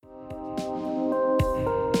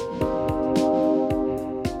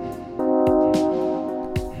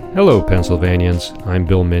Hello, Pennsylvanians. I'm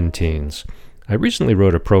Bill Minteens. I recently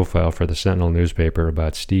wrote a profile for the Sentinel newspaper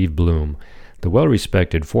about Steve Bloom, the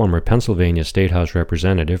well-respected former Pennsylvania State House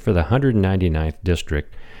representative for the 199th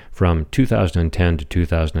District from 2010 to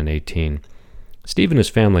 2018. Steve and his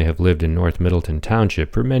family have lived in North Middleton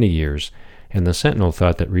Township for many years, and the Sentinel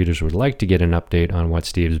thought that readers would like to get an update on what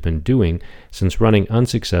Steve's been doing since running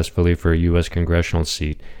unsuccessfully for a U.S. congressional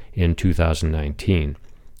seat in 2019.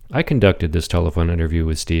 I conducted this telephone interview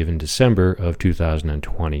with Steve in December of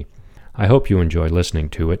 2020. I hope you enjoy listening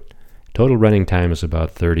to it. Total running time is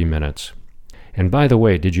about 30 minutes. And by the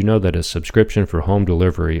way, did you know that a subscription for home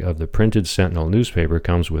delivery of the printed Sentinel newspaper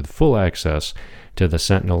comes with full access to the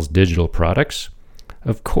Sentinel's digital products?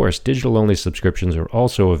 Of course, digital-only subscriptions are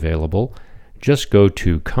also available. Just go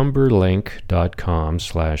to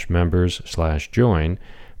cumberlink.com/members/join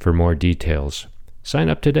for more details. Sign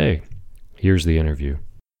up today. Here's the interview.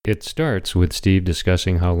 It starts with Steve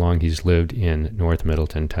discussing how long he's lived in North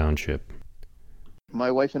Middleton Township. My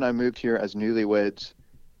wife and I moved here as newlyweds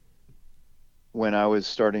when I was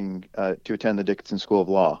starting to attend the Dickinson School of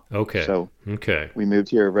Law. Okay. We moved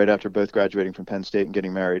here right after both graduating from Penn State and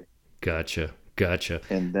getting married. Gotcha.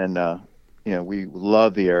 And then, we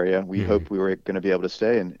love the area. We hoped we were going to be able to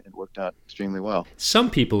stay, and it worked out extremely well. Some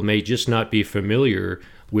people may just not be familiar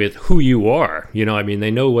with who you are. They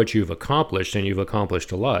know what you've accomplished, and you've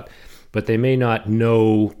accomplished a lot, but they may not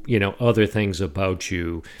know, other things about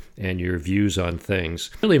you and your views on things.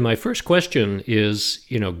 Really, my first question is,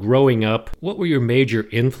 growing up, what were your major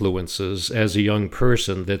influences as a young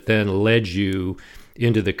person that then led you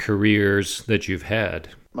into the careers that you've had?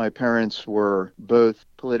 My parents were both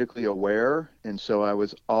politically aware, and so I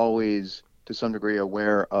was always, to some degree,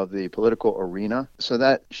 aware of the political arena. So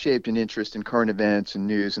that shaped an interest in current events and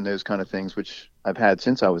news and those kind of things, which I've had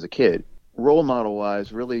since I was a kid. Role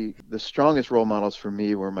model-wise, really, the strongest role models for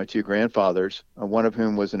me were my two grandfathers, one of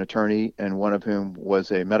whom was an attorney and one of whom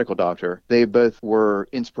was a medical doctor. They both were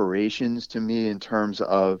inspirations to me in terms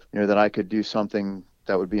of, that I could do something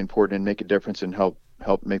that would be important and make a difference and help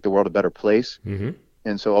make the world a better place. Mm-hmm.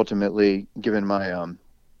 And so ultimately, given my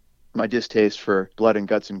my distaste for blood and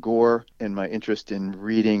guts and gore and my interest in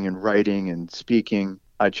reading and writing and speaking,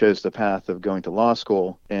 I chose the path of going to law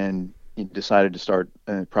school and decided to start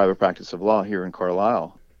a private practice of law here in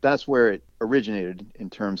Carlisle. That's where it originated in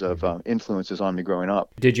terms of influences on me growing up.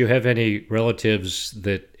 Did you have any relatives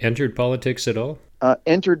that entered politics at all?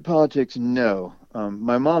 Entered politics, no.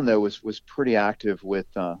 My mom, though, was pretty active with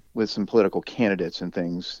some political candidates and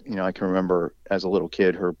things. I can remember as a little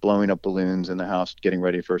kid her blowing up balloons in the house, getting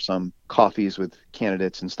ready for some coffees with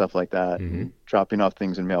candidates and stuff like that, and dropping off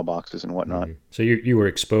things in mailboxes and whatnot. Mm-hmm. So you were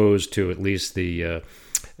exposed to at least the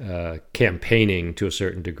campaigning to a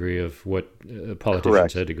certain degree of what politicians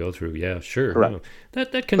Correct. had to go through. Yeah, sure. Correct. No,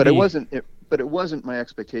 that can but be. It wasn't my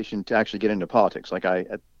expectation to actually get into politics. Like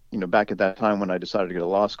back at that time when I decided to go to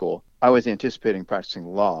law school, I was anticipating practicing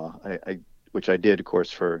law, which I did, of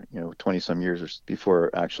course, for 20 some years before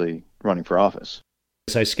actually running for office.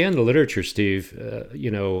 As I scanned the literature, Steve,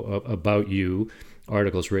 about you,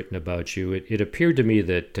 articles written about you, it appeared to me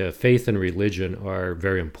that faith and religion are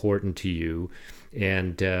very important to you.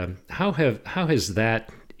 And how has that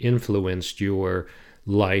influenced your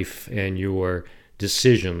life and your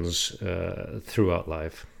decisions throughout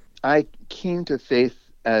life? I came to faith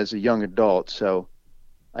as a young adult, so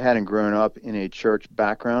I hadn't grown up in a church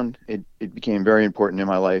background. It became very important in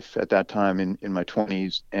my life at that time in my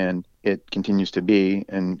 20s, and it continues to be,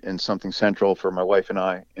 and something central for my wife and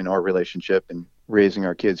I in our relationship and raising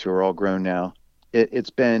our kids who are all grown now.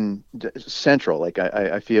 It's been central. Like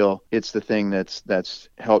I feel it's the thing that's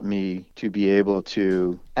helped me to be able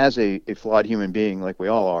to, as a flawed human being like we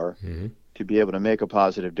all are, to be able to make a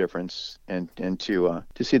positive difference and to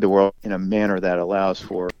see the world in a manner that allows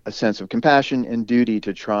for a sense of compassion and duty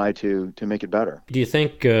to try to make it better. Do you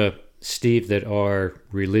think, Steve, that our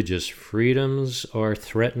religious freedoms are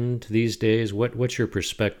threatened these days? What's your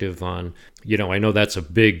perspective on, I know that's a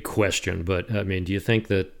big question, but do you think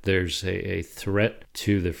that there's a threat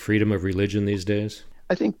to the freedom of religion these days?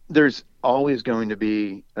 I think there's always going to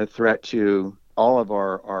be a threat to all of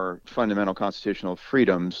our fundamental constitutional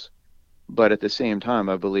freedoms. But at the same time,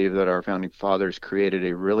 I believe that our founding fathers created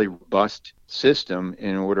a really robust system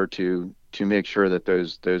in order to make sure that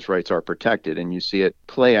those rights are protected. And you see it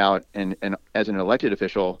play out. And as an elected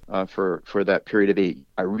official for that period of 8,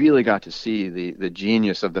 I really got to see the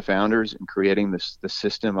genius of the founders in creating the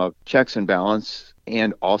system of checks and balance,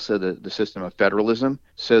 and also the system of federalism,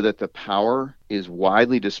 so that the power is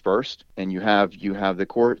widely dispersed. And you have the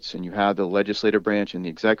courts, and you have the legislative branch and the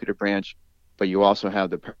executive branch but you also have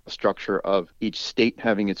the structure of each state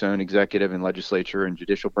having its own executive and legislature and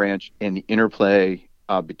judicial branch, and the interplay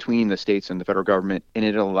between the states and the federal government, and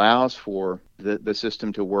it allows for the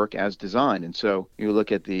system to work as designed. And so you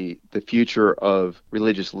look at the future of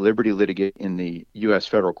religious liberty litigation in the U.S.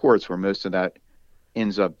 federal courts, where most of that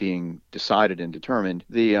ends up being decided and determined.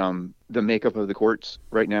 The makeup of the courts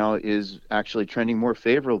right now is actually trending more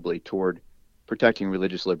favorably toward protecting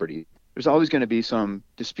religious liberty. There's always going to be some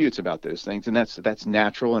disputes about those things, and that's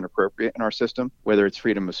natural and appropriate in our system, whether it's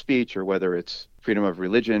freedom of speech or whether it's freedom of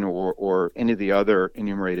religion or any of the other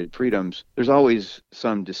enumerated freedoms. There's always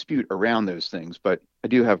some dispute around those things, but I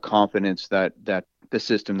do have confidence that the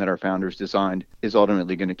system that our founders designed is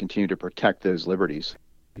ultimately going to continue to protect those liberties.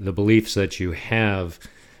 The beliefs that you have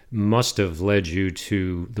must have led you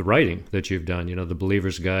to the writing that you've done, the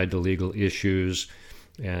Believer's Guide to Legal Issues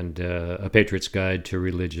and A Patriot's Guide to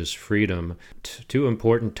Religious Freedom, two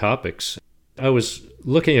important topics. I was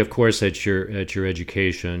looking, of course, at your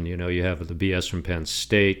education. You have the BS from Penn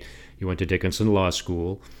State, you went to Dickinson Law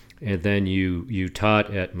School, and then you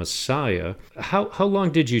taught at Messiah. How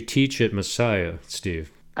long did you teach at Messiah,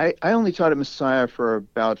 Steve? I only taught at Messiah for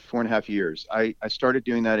about 4.5 years. I started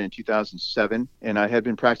doing that in 2007, and I had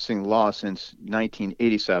been practicing law since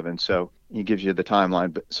 1987, so it gives you the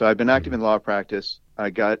timeline. So I've been active in law practice. I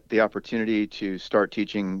got the opportunity to start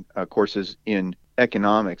teaching courses in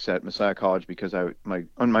economics at Messiah College because my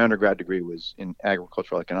undergrad degree was in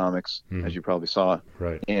agricultural economics, as you probably saw.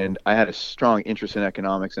 Right. And I had a strong interest in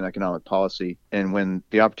economics and economic policy. And when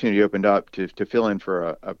the opportunity opened up to fill in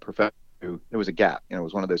for a professor, there was a gap. It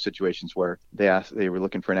was one of those situations where they were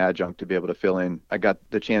looking for an adjunct to be able to fill in. I got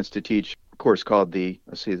the chance to teach a course called the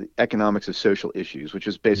Economics of Social Issues, which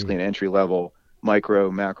is basically an entry-level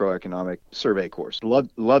macroeconomic survey course.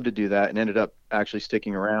 Loved to do that, and ended up actually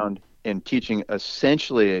sticking around and teaching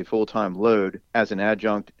essentially a full-time load as an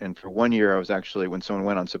adjunct. And for 1 year, I was actually, when someone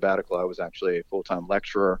went on sabbatical, I was actually a full-time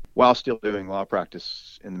lecturer while still doing law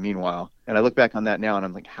practice in the meanwhile. And I look back on that now and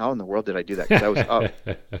I'm like, how in the world did I do that? Because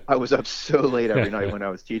I was up so late every night when I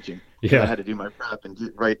was teaching. Yeah. I had to do my prep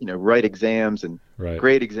and write exams and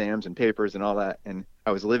grade exams and papers and all that. And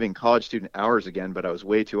I was living college student hours again, but I was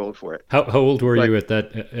way too old for it. How old were you at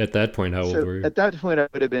that point? How old were you? At that point, I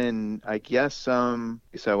would have been, I guess, so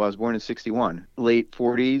I was born in 61, late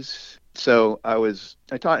 40s. So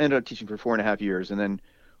ended up teaching for 4.5 years. And then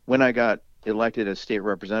when I got elected as state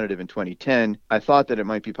representative in 2010, I thought that it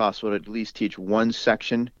might be possible to at least teach one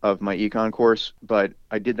section of my econ course, but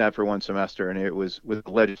I did that for one semester, and it was, with the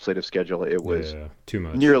legislative schedule, it was too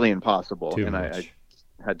much, nearly impossible. Too much.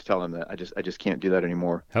 I had to tell them that I just can't do that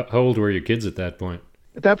anymore. How old were your kids at that point?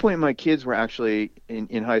 At that point, my kids were actually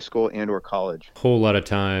in high school and or college. Whole lot of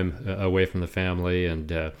time away from the family and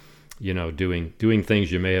doing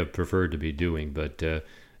things you may have preferred to be doing, but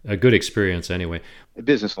a good experience anyway.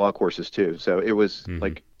 Business law courses too, so it was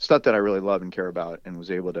like stuff that I really love and care about, and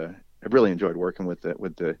I really enjoyed working with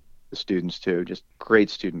the students too. Just great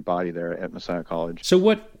student body there at Messiah College. So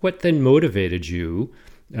what then motivated you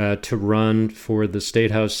to run for the State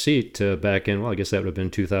House seat back in, well, I guess that would have been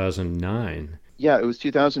 2009? Yeah, it was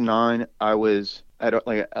 2009.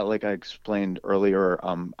 Like I explained earlier,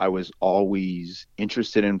 I was always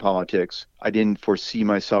interested in politics. I didn't foresee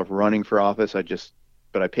myself running for office.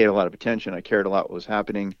 But I paid a lot of attention. I cared a lot what was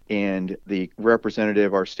happening. And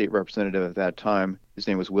our state representative at that time, his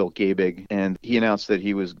name was Will Gabig, and he announced that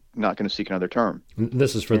he was not going to seek another term.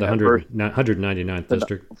 This is for the 199th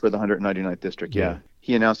district? For the 199th district, yeah.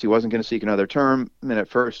 He announced he wasn't going to seek another term. And at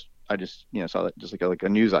first, I just saw that just like a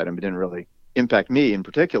news item. It didn't really impact me in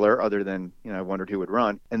particular, other than, I wondered who would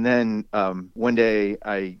run. And then one day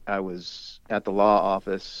I was at the law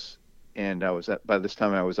office, and by this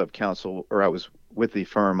time I was of counsel, or I was with the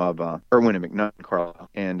firm of Irwin and McNutt in Carlisle.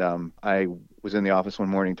 And I was in the office one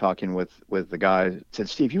morning talking with the guy. Said,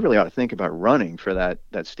 Steve, you really ought to think about running for that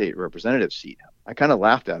state representative seat. I kind of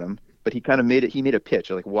laughed at him, but he kind of made a pitch,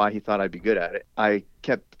 like why he thought I'd be good at it. I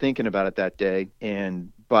kept thinking about it that day,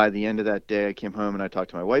 and by the end of that day, I came home and I talked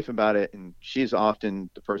to my wife about it, and she's often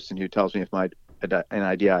the person who tells me if an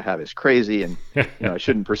idea I have is crazy and I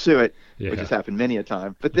shouldn't pursue it, which has happened many a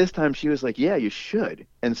time. But this time she was like, yeah, you should.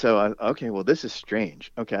 And so okay, well, this is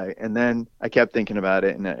strange. Okay. And then I kept thinking about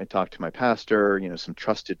it, and I talked to my pastor, some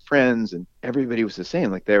trusted friends, and everybody was the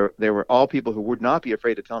same. Like they were all people who would not be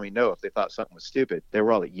afraid to tell me no if they thought something was stupid. They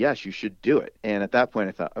were all like, yes, you should do it. And at that point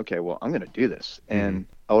I thought, okay, well, I'm going to do this. And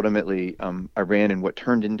ultimately I ran in what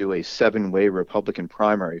turned into a 7-way Republican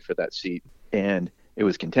primary for that seat. And it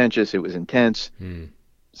was contentious. It was intense.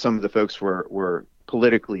 Some of the folks were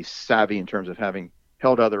politically savvy in terms of having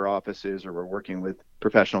held other offices or were working with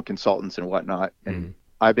professional consultants and whatnot. And Mm-hmm.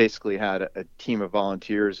 I basically had a team of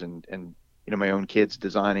volunteers and my own kids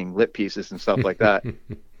designing lit pieces and stuff like that.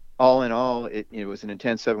 All in all, it was an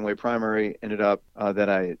intense 7-way primary. Ended up that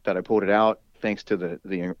I pulled it out thanks to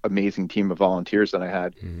the amazing team of volunteers that I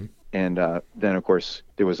had. Mm-hmm. And then, of course,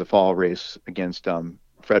 there was a fall race against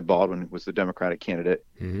Fred Baldwin, who was the Democratic candidate.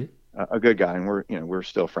 Mm-hmm. A good guy, and we're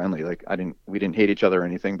still friendly. Like we didn't hate each other or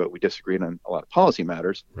anything, but we disagreed on a lot of policy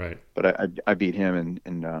matters. Right. But I beat him,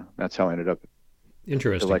 and that's how I ended up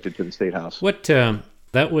Interesting. elected to the state house. What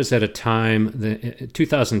that was at a time,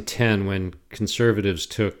 2010, when conservatives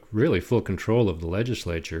took really full control of the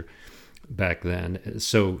legislature back then.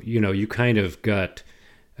 So you kind of got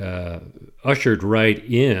ushered right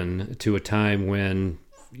in to a time when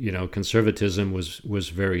conservatism was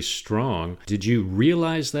very strong. Did you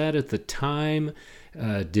realize that at the time?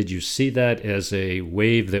 Did you see that as a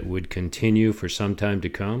wave that would continue for some time to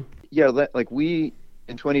come? Yeah, like we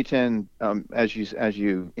in 2010, as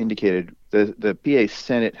you indicated, the PA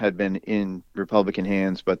Senate had been in Republican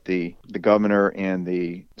hands, but the governor and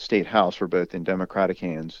the state house were both in Democratic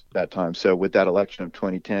hands that time. So with that election of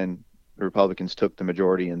 2010, the Republicans took the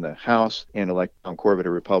majority in the House and elected Tom Corbett, a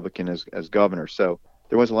Republican, as governor. So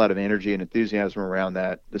there was a lot of energy and enthusiasm around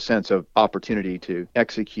that, the sense of opportunity to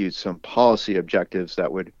execute some policy objectives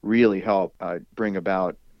that would really help bring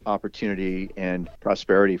about opportunity and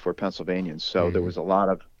prosperity for Pennsylvanians. So there was a lot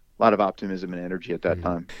of optimism and energy at that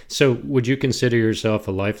time. So would you consider yourself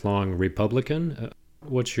a lifelong Republican?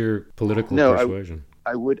 What's your political persuasion?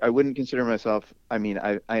 I wouldn't consider myself. I mean,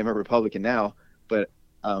 I am a Republican now, but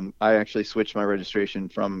I actually switched my registration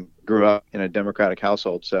grew up in a Democratic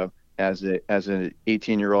household. So as an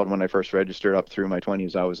 18-year-old, when I first registered up through my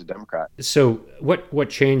 20s, I was a Democrat. So what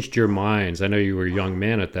changed your minds? I know you were a young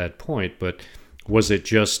man at that point, but was it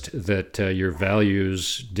just that your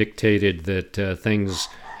values dictated that things,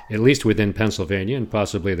 at least within Pennsylvania and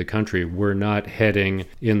possibly the country, were not heading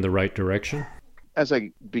in the right direction? As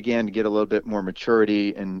I began to get a little bit more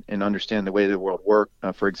maturity and understand the way the world worked,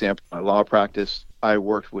 for example, my law practice, I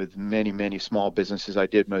worked with many, many small businesses. I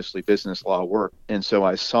did mostly business law work. And so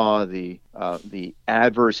I saw the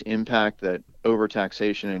adverse impact that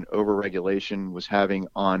overtaxation and overregulation was having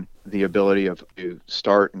on the ability to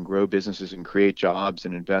start and grow businesses and create jobs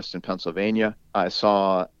and invest in Pennsylvania. I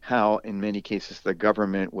saw how, in many cases, the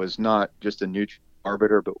government was not just a neutral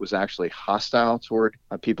arbiter, but was actually hostile toward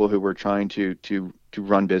people who were trying to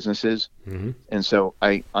run businesses. Mm-hmm. And so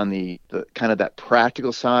on the kind of that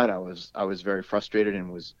practical side, I was very frustrated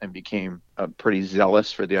and became pretty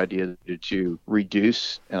zealous for the idea to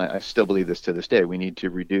reduce, and I still believe this to this day, we need to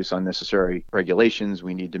reduce unnecessary regulations.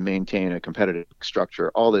 We need to maintain a competitive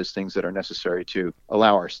structure, all those things that are necessary to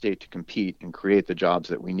allow our state to compete and create the jobs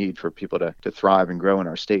that we need for people to thrive and grow in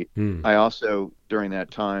our state. I also, during that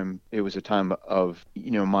time, it was a time of,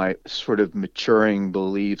 my sort of maturing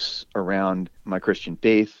beliefs around my Christian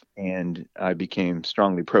faith, and I became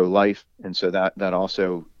strongly pro-life. And so that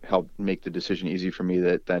also helped make the decision easy for me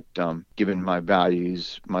that given my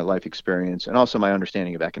values, my life experience, and also my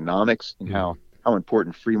understanding of economics and how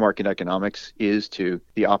important free market economics is to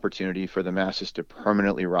the opportunity for the masses to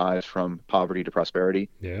permanently rise from poverty to prosperity.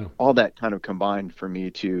 Yeah. All that kind of combined for me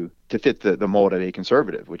to fit the mold of a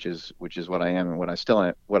conservative, which is what I am and what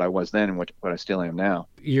I was then and what I still am now.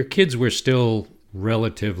 Your kids were still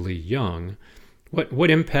relatively young.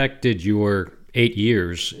 What impact did your 8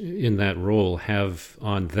 years in that role have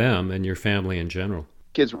on them and your family in general?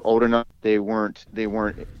 Kids were old enough. They weren't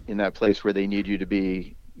in that place where they need you to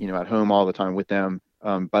be, at home all the time with them.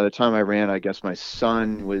 By the time I ran, I guess my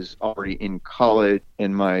son was already in college,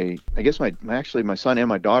 and my son and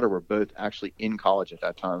my daughter were both actually in college at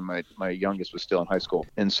that time. My youngest was still in high school,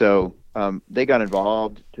 and so they got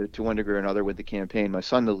involved to one degree or another with the campaign. My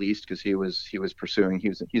son the least, because he's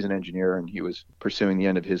an engineer, and he was pursuing the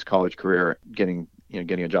end of his college career, getting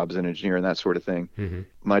a job as an engineer and that sort of thing. Mm-hmm.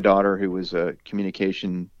 My daughter, who was a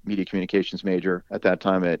media communications major at that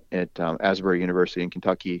time at Asbury University in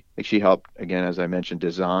Kentucky, she helped, again, as I mentioned,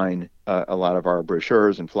 design a lot of our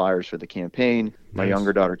brochures and flyers for the campaign. Nice. My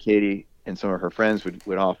younger daughter, Katie, and some of her friends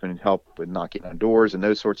would often help with knocking on doors and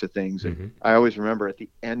those sorts of things. Mm-hmm. And I always remember at the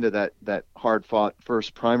end of that hard-fought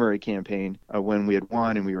first primary campaign, when we had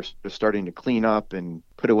won and we were starting to clean up and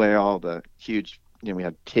put away all the huge, we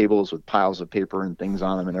had tables with piles of paper and things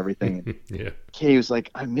on them and everything. Yeah. Katie was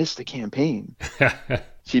like, I missed the campaign.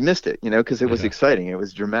 She missed it, because it was exciting. It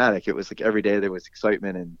was dramatic. It was like every day there was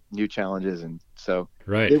excitement and new challenges. And so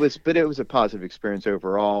right. It was a positive experience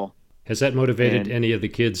overall. Has that motivated any of the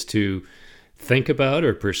kids to think about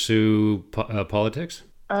or pursue politics?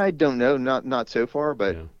 I don't know, not so far,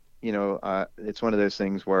 but Yeah. it's one of those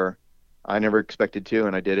things where I never expected to,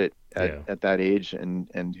 and I did it at, Yeah. at that age, and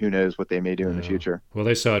who knows what they may do in the Yeah. future. Well,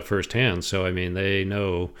 they saw it firsthand, so I mean, they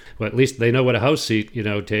know. Well, at least they know what a house seat,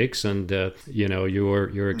 takes, and your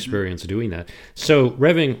Hmm. experience doing that. So,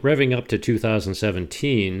 revving up to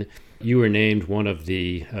 2017, you were named one of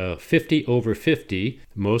the 50 over 50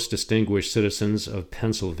 most distinguished citizens of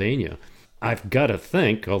Pennsylvania. I've got to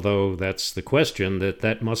think, although that's the question,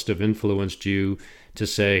 that must have influenced you to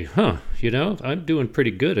say, huh, I'm doing pretty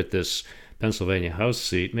good at this Pennsylvania House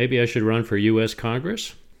seat. Maybe I should run for U.S.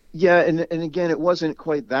 Congress? Yeah, and again, it wasn't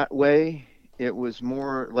quite that way. It was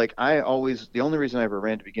more like the only reason I ever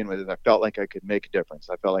ran to begin with is I felt like I could make a difference.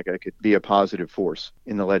 I felt like I could be a positive force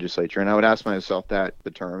in the legislature. And I would ask myself that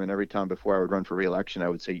the term. And every time before I would run for reelection, I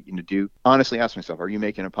would say, do honestly ask myself, are you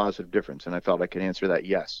making a positive difference? And I felt I could answer that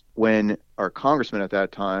yes. When our congressman at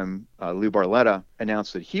that time, Lou Barletta,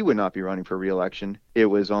 announced that he would not be running for reelection, it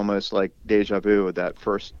was almost like deja vu at that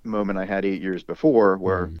first moment I had 8 years before,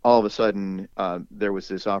 where Mm, all of a sudden there was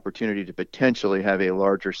this opportunity to potentially have a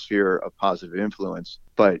larger sphere of positive influence,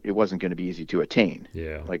 but it wasn't going to be easy to attain.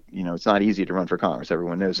 yeah. Like, it's not easy to run for Congress.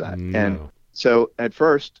 Everyone knows that. And No. so at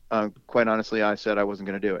first, quite honestly, I said I wasn't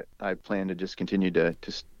going to do it. I planned to just continue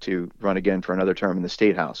to run again for another term in the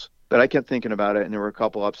state house. But I kept thinking about it, and there were a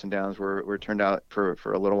couple ups and downs where it turned out for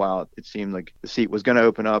a little while, it seemed like the seat was going to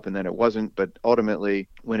open up, and then it wasn't. But ultimately,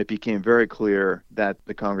 when it became very clear that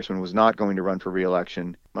the congressman was not going to run for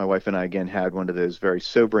reelection, my wife and I again had one of those very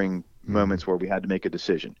sobering Mm, moments where we had to make a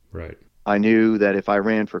decision. right. I knew that if I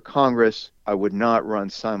ran for Congress, I would not run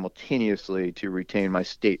simultaneously to retain my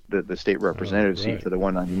the state Oh, representative seat right. for the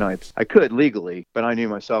 199th. I could legally, but I knew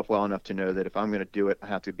myself well enough to know that if I'm going to do it, I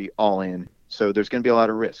have to be all in. So there's going to be a lot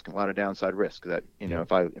of risk, a lot of downside risk that,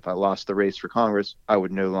 Yep. if I lost the race for Congress, I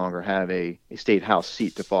would no longer have a state house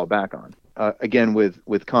seat to fall back on. Again,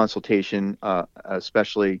 with consultation,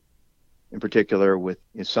 especially in particular with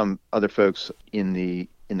some other folks in the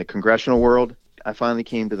congressional world, I finally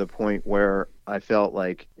came to the point where I felt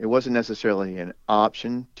like it wasn't necessarily an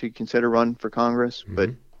option to consider running for Congress, but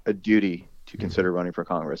Hmm. a duty to Hmm. consider running for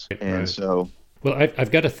Congress. And Right. so, Well, I've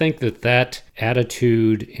got to think that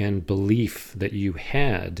attitude and belief that you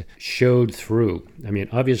had showed through. I mean,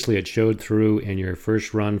 obviously, it showed through in your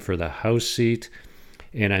first run for the House seat.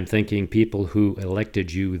 And I'm thinking people who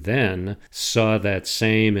elected you then saw that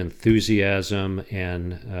same enthusiasm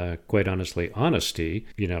and, quite honestly, honesty.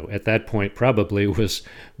 At that point, probably was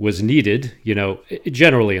needed.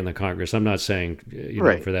 Generally in the Congress. I'm not saying,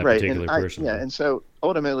 right, for that right. And particular person, yeah. but And so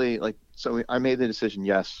ultimately, I made the decision,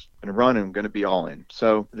 yes, I'm going to run and I'm going to be all in.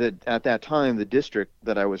 So at that time, the district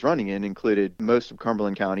that I was running in included most of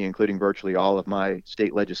Cumberland County, including virtually all of my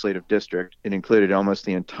state legislative district. It included almost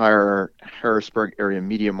the entire Harrisburg area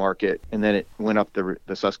media market. And then it went up the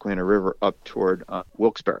Susquehanna River up toward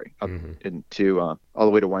Wilkes-Barre, up hmm. into all the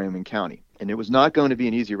way to Wyoming County. And it was not going to be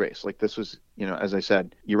an easy race. Like this was, as I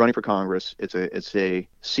said, you're running for Congress. It's a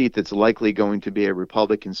seat that's likely going to be a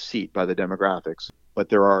Republican seat by the demographics, but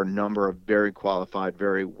there are a number of very qualified,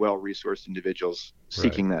 very well-resourced individuals Right.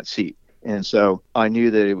 seeking that seat. And so I knew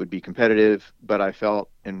that it would be competitive, but I felt,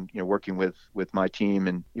 and working with my team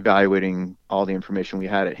and evaluating all the information we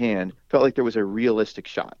had at hand, felt like there was a realistic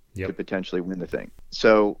shot to Yep. potentially win the thing.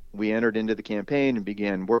 So we entered into the campaign and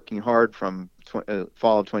began working hard from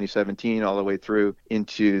fall of 2017 all the way through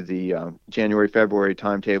into the January, February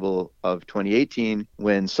timetable of 2018,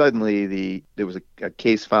 when suddenly there was a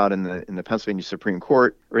case filed in the Pennsylvania Supreme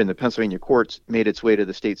Court, or in the Pennsylvania courts, made its way to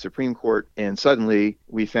the state Supreme Court, and suddenly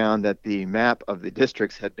we found that the map of the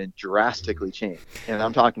districts had been drastically changed. And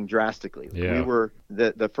I'm talking drastically. We Yeah. were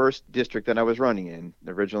the first district that I was running in,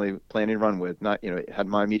 originally planning to run with. Not, it had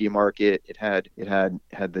my media market. It had the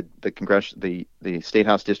state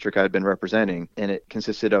house district I had been representing, and it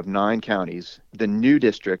consisted of 9 counties. The new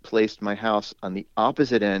district placed my house on the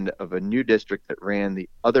opposite end of a new district that ran the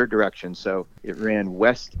other direction. So it ran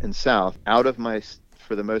west and south out of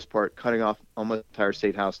for the most part, cutting off almost the entire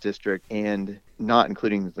state house district and not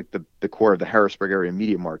including like the core of the Harrisburg area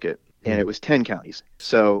media market. And it Mm-hmm. was 10 counties.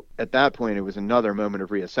 So at that point, it was another moment of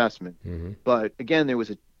reassessment. Mm-hmm. But again, there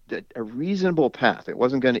was a reasonable path. It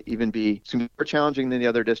wasn't going to even be more challenging than the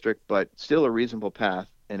other district, but still a reasonable path.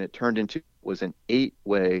 And it turned into was an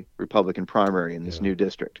 8-way Republican primary in this Yeah. new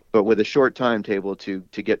district, but with a short timetable to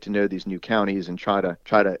get to know these new counties and try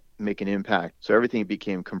to make an impact. So everything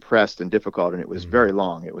became compressed and difficult, and it was Mm-hmm. very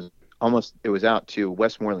long. It was out to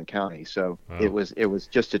Westmoreland County. So Wow. it was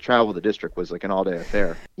just to travel the district was like an all-day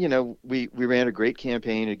affair. We ran a great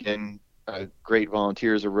campaign. Again, great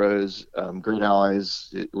volunteers arose, great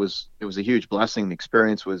allies. It was a huge blessing. The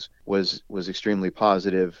experience was extremely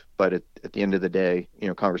positive. But at the end of the day,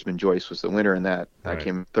 Congressman Joyce was the winner in that. I Right.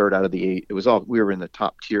 came third out of the 8. It was all we were in the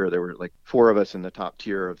top tier. There were like 4 of us in the top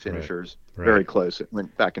tier of Right. finishers. Very Right. close. It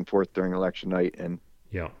went back and forth during election night, and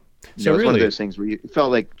Yeah. So it's one of really, those things where you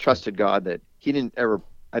felt like trusted God that He didn't ever.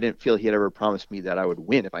 I didn't feel He had ever promised me that I would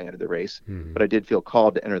win if I entered the race, but I did feel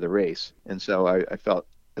called to enter the race, and so I felt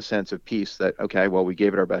a sense of peace that, okay, well, we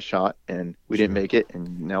gave it our best shot and we didn't make it,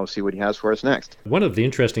 and now we'll see what He has for us next. one of the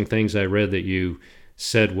interesting things I read that you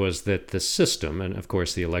said was that the system, and of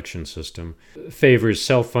course the election system, favors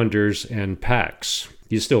self-funders and PACs.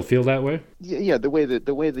 You still feel that way? Yeah, the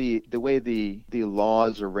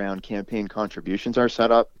laws around campaign contributions are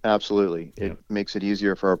set up, absolutely. It makes it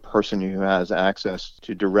easier for a person who has access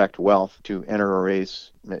to direct wealth to enter a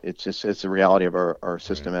race. It's the reality of our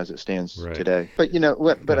system as it stands today. But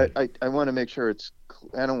I want to make sure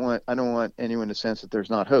I don't want anyone to sense that there's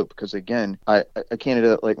not hope, because again, a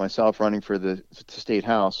candidate like myself running for the state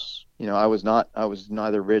house, I was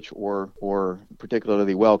neither rich or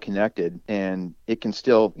particularly well connected, and it can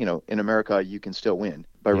still, in America, you can still win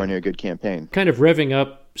by running a good campaign. Kind of revving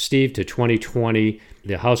up, Steve, to 2020,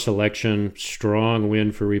 the House election, strong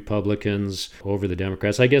win for Republicans over the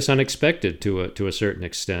Democrats. I guess unexpected to a certain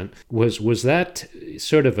extent. Was that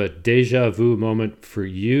sort of a deja vu moment for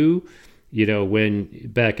you? When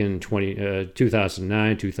back in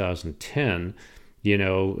 2009, 2010,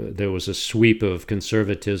 there was a sweep of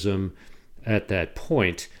conservatism at that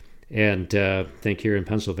point. And I think here in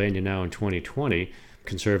Pennsylvania now in 2020,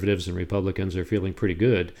 conservatives and Republicans are feeling pretty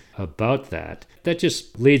good about that. That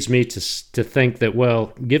just leads me to think that,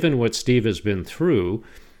 well, given what Steve has been through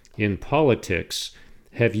in politics,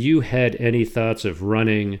 have you had any thoughts of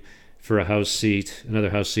running for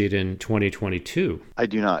another House seat in 2022? I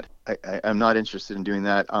do not. I'm not interested in doing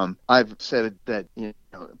that. I've said that,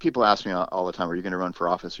 people ask me all the time, are you going to run for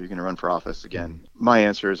office? Are you going to run for office again? My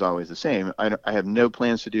answer is always the same. I have no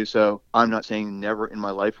plans to do so. I'm not saying never in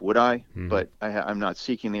my life would I, but I'm not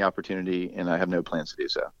seeking the opportunity, and I have no plans to do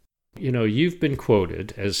so. You've been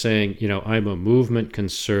quoted as saying, I'm a movement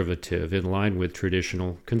conservative in line with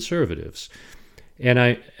traditional conservatives. And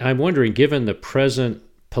I'm wondering, given the present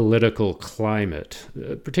political climate,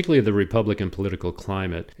 particularly the Republican political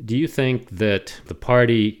climate, do you think that the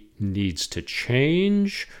party needs to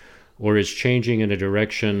change, or is changing in a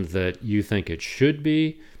direction that you think it should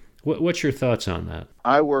be? What's your thoughts on that?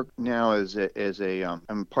 I work now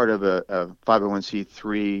I'm part of a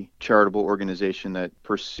 501c3 charitable organization that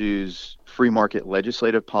pursues free market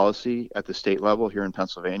legislative policy at the state level here in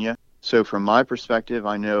Pennsylvania. So from my perspective,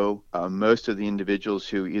 I know most of the individuals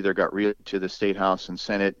who either got reelected to the State House and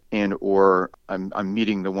Senate, or I'm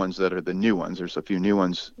meeting the ones that are the new ones. There's a few new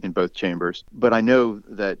ones in both chambers. But I know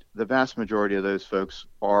that the vast majority of those folks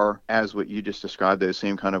are, as what you just described, those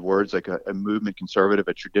same kind of words, like a movement conservative,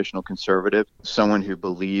 a traditional conservative, someone who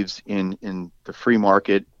believes in the free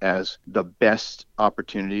market as the best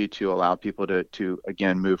opportunity to allow people to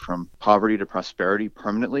again, move from poverty to prosperity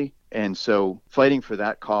permanently. And so fighting for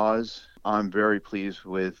that cause, I'm very pleased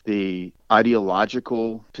with the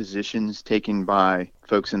ideological positions taken by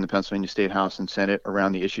folks in the Pennsylvania State House and Senate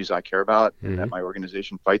around the issues I care about and that my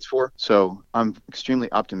organization fights for. So I'm extremely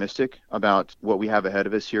optimistic about what we have ahead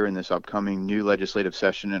of us here in this upcoming new legislative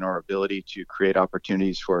session, and our ability to create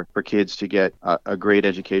opportunities for kids to get a great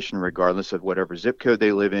education regardless of whatever zip code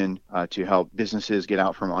they live in, to help businesses get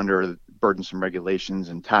out from under burdensome regulations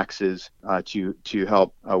and taxes, to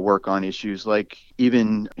help work on issues like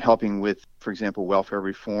even helping with, for example, welfare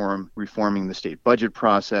reforming the state budget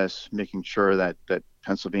process, making sure that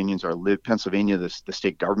Pennsylvania, the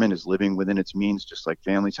state government, is living within its means, just like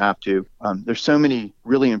families have to. There's so many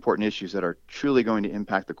really important issues that are truly going to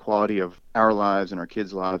impact the quality of our lives and our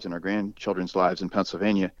kids' lives and our grandchildren's lives in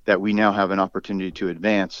Pennsylvania that we now have an opportunity to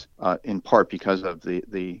advance, in part because of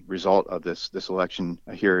the result of this election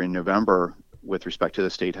here in November with respect to the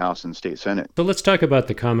State House and State Senate. So let's talk about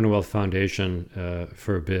the Commonwealth Foundation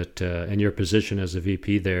for a bit, and your position as a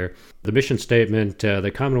VP there. The mission statement,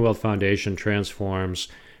 the Commonwealth Foundation transforms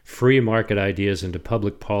free market ideas into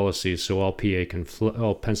public policies so all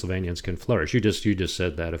Pennsylvanians can flourish. You just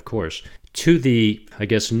said that, of course. To the, I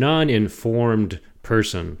guess, non-informed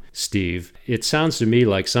person, Steve, it sounds to me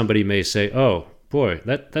like somebody may say, oh, boy,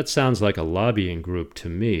 that sounds like a lobbying group to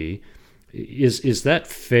me. Is that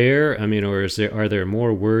fair? I mean, or are there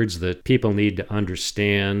more words that people need to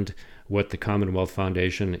understand what the Commonwealth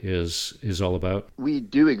Foundation is all about? We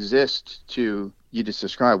do exist to you just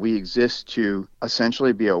described. We exist to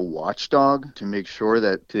essentially be a watchdog to make sure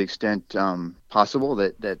that, to the extent possible,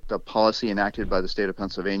 that the policy enacted by the state of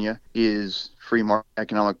Pennsylvania is free market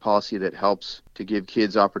economic policy that helps to give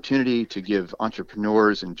kids opportunity, to give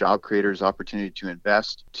entrepreneurs and job creators opportunity to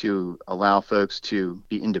invest, to allow folks to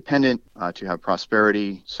be independent, to have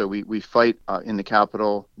prosperity. So we fight in the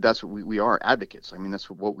Capitol. That's what we are, advocates. I mean, that's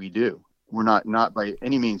what we do. We're not by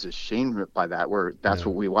any means ashamed by that. That's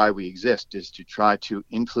why we exist, is to try to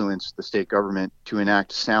influence the state government to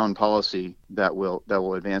enact sound policy that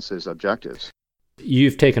will advance those objectives.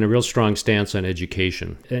 You've taken a real strong stance on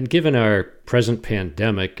education. And given our present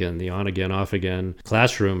pandemic and the on-again, off-again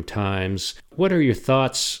classroom times, what are your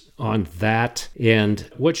thoughts on that? And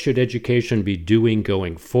what should education be doing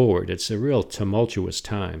going forward? It's a real tumultuous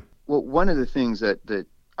time. Well, one of the things that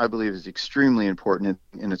I believe is extremely important,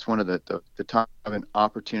 and it's one of the time of an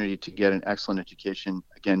opportunity to get an excellent education,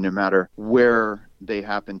 again, no matter where they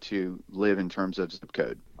happen to live in terms of zip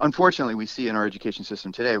code. Unfortunately, we see in our education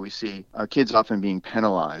system today, we see kids often being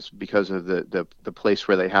penalized because of the place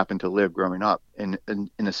where they happen to live growing up, and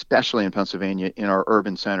especially in Pennsylvania, in our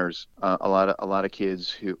urban centers, a lot of kids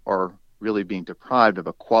who are really being deprived of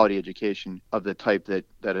a quality education of the type that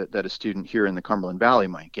a student here in the Cumberland Valley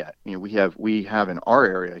might get. You know, we have in our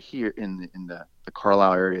area here in the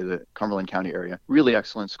Carlisle area, the Cumberland County area, really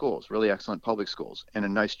excellent schools, really excellent public schools, and a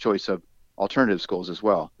nice choice of alternative schools as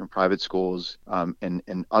well, and private schools,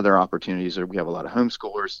 and other opportunities. We have a lot of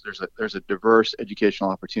homeschoolers. There's a diverse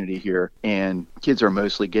educational opportunity here, and kids are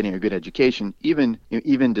mostly getting a good education, even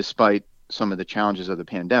despite some of the challenges of the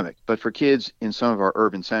pandemic. But for kids in some of our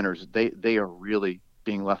urban centers, they are really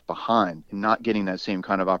being left behind and not getting that same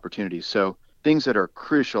kind of opportunity. So things that are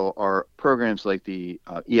crucial are programs like the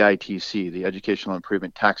EITC, the Educational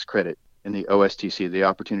Improvement Tax Credit, and the OSTC, the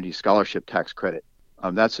Opportunity Scholarship Tax Credit.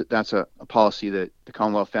 That's a policy that the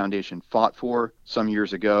Commonwealth Foundation fought for some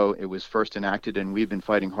years ago. It was first enacted, and we've been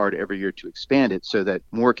fighting hard every year to expand it so that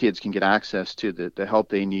more kids can get access to the help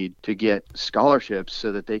they need to get scholarships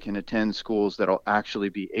so that they can attend schools that will actually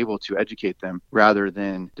be able to educate them, rather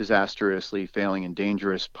than disastrously failing in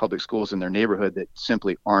dangerous public schools in their neighborhood that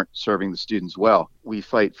simply aren't serving the students well. We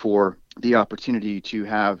fight for the opportunity to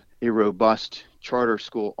have a robust charter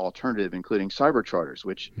school alternative, including cyber charters,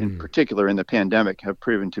 which in particular in the pandemic have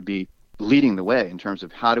proven to be leading the way in terms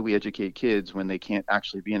of how do we educate kids when they can't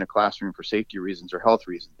actually be in a classroom for safety reasons or health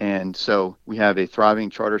reasons. And so we have a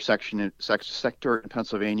thriving charter sector in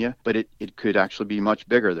Pennsylvania, but it could actually be much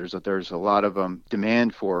bigger. There's a lot of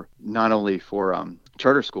demand for not only for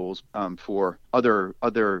charter schools, for other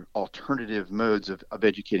alternative modes of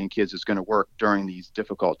educating kids is going to work during these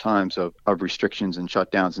difficult times of restrictions and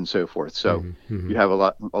shutdowns and so forth. So you have a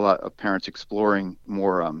lot of parents exploring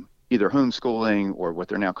more either homeschooling or what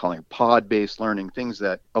they're now calling pod-based learning, things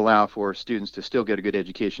that allow for students to still get a good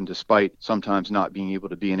education despite sometimes not being able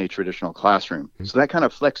to be in a traditional classroom. So that kind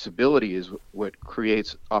of flexibility is what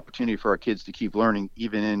creates opportunity for our kids to keep learning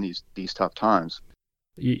even in these tough times.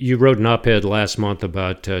 You wrote an op-ed last month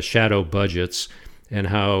about shadow budgets and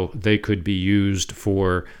how they could be used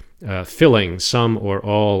for filling some or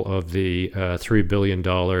all of the $3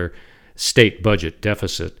 billion state budget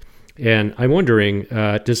deficit. And I'm wondering,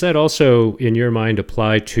 does that also, in your mind,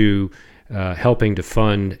 apply to helping to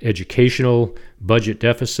fund educational budget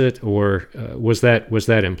deficit, or was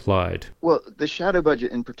that implied? Well, the shadow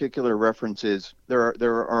budget in particular references there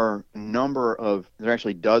are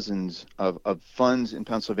actually dozens of funds in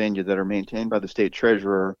Pennsylvania that are maintained by the state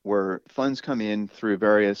treasurer, where funds come in through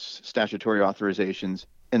various statutory authorizations.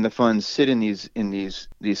 And the funds sit in these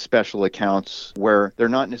special accounts where they're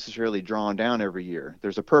not necessarily drawn down every year.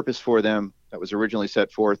 There's a purpose for them that was originally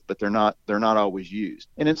set forth, but they're not always used.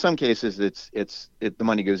 And in some cases, the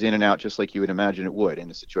money goes in and out just like you would imagine it would in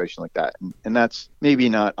a situation like that. And that's maybe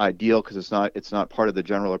not ideal because it's not part of the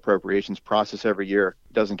general appropriations process every year.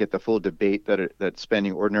 It doesn't get the full debate that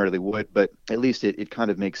spending ordinarily would, but at least it kind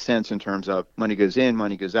of makes sense in terms of money goes in,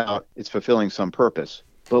 money goes out. It's fulfilling some purpose.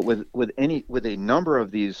 But with a number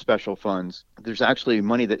of these special funds, there's actually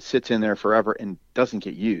money that sits in there forever and doesn't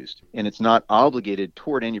get used, and it's not obligated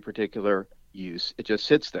toward any particular use. It just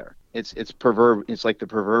sits there. It's like the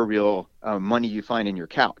proverbial money you find in your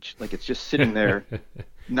couch. Like it's just sitting there,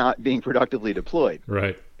 not being productively deployed.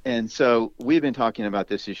 Right. And so we've been talking about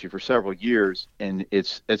this issue for several years, and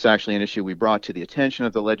it's actually an issue we brought to the attention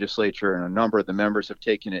of the legislature, and a number of the members have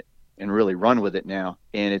taken it and really run with it now.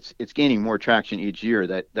 and it's gaining more traction each year,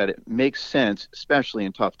 that it makes sense, especially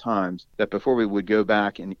in tough times, that before we would go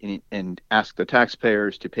back and ask the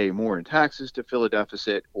taxpayers to pay more in taxes to fill a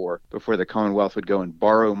deficit, or before the Commonwealth would go and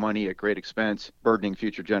borrow money at great expense, burdening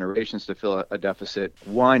future generations to fill a deficit,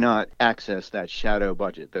 why not access that shadow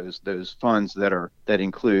budget, those funds that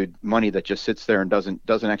include money that just sits there and doesn't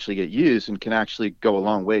actually get used and can actually go a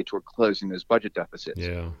long way toward closing those budget deficits.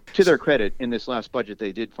 Yeah. To their credit, in this last budget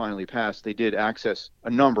they did finally pass, they did access a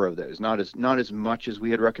number of those, not as much as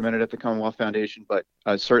we had recommended at the Commonwealth Foundation, but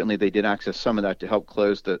certainly they did access some of that to help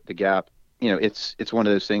close the gap. It's one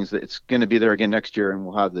of those things that it's going to be there again next year, and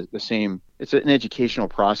we'll have the same. It's an educational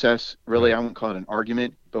process, really. I won't call it an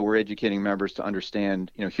argument, but we're educating members to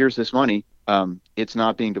understand, here's this money. It's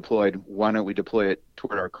not being deployed. Why don't we deploy it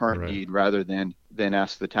toward our current need rather than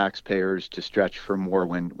ask the taxpayers to stretch for more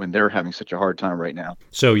when they're having such a hard time right now.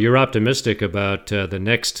 So you're optimistic about the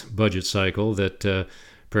next budget cycle, that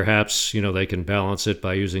perhaps, they can balance it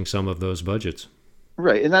by using some of those budgets.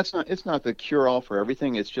 Right, and it's not the cure-all for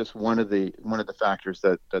everything. It's just one of the factors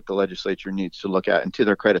that the legislature needs to look at, and to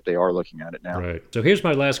their credit, they are looking at it now. Right. So here's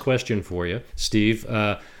my last question for you, Steve.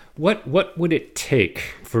 What would it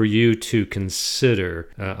take for you to consider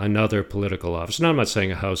another political office? And I'm not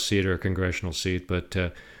saying a House seat or a congressional seat, but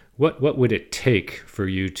what would it take for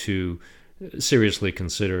you to seriously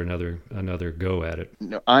consider another go at it?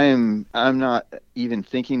 No, I'm not even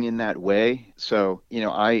thinking in that way. So,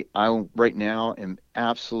 I right now am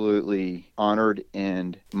absolutely honored,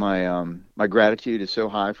 and my gratitude is so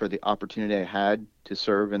high for the opportunity I had to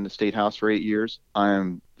serve in the State House for 8 years.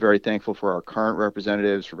 I'm very thankful for our current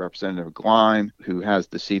representatives, for Representative Gleim, who has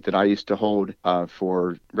the seat that I used to hold,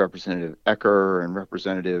 for Representative Ecker and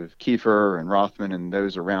Representative Kiefer and Rothman and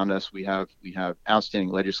those around us. We have outstanding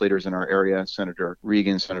legislators in our area, Senator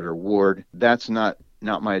Regan, Senator Ward. That's not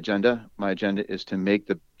my agenda. My agenda is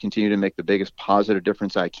to continue to make the biggest positive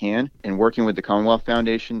difference I can. And working with the Commonwealth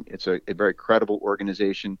Foundation, it's a very credible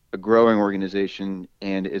organization, a growing organization,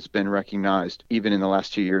 and it's been recognized even in the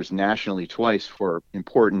last 2 years nationally twice for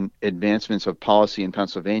important advancements of policy in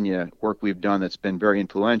Pennsylvania, work we've done that's been very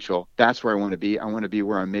influential. That's where I want to be. I want to be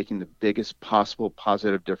where I'm making the biggest possible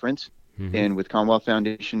positive difference. Mm-hmm. And with Commonwealth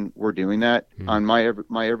Foundation, we're doing that. Mm-hmm. On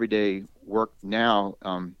my everyday work now,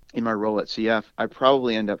 in my role at CF, I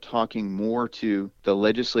probably end up talking more to the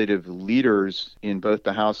legislative leaders in both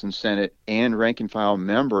the House and Senate and rank and file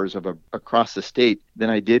members across the state than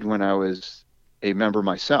I did when I was a member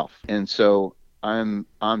myself. And so I'm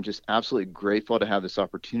just absolutely grateful to have this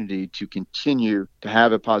opportunity to continue to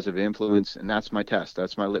have a positive influence, and that's my test.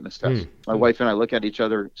 That's my litmus test. My wife and I look at each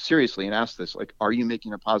other seriously and ask this, are you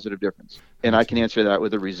making a positive difference? And I can answer that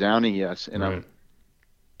with a resounding yes. And I'm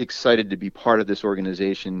excited to be part of this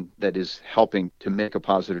organization that is helping to make a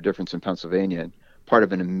positive difference in Pennsylvania, and part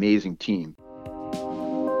of an amazing team.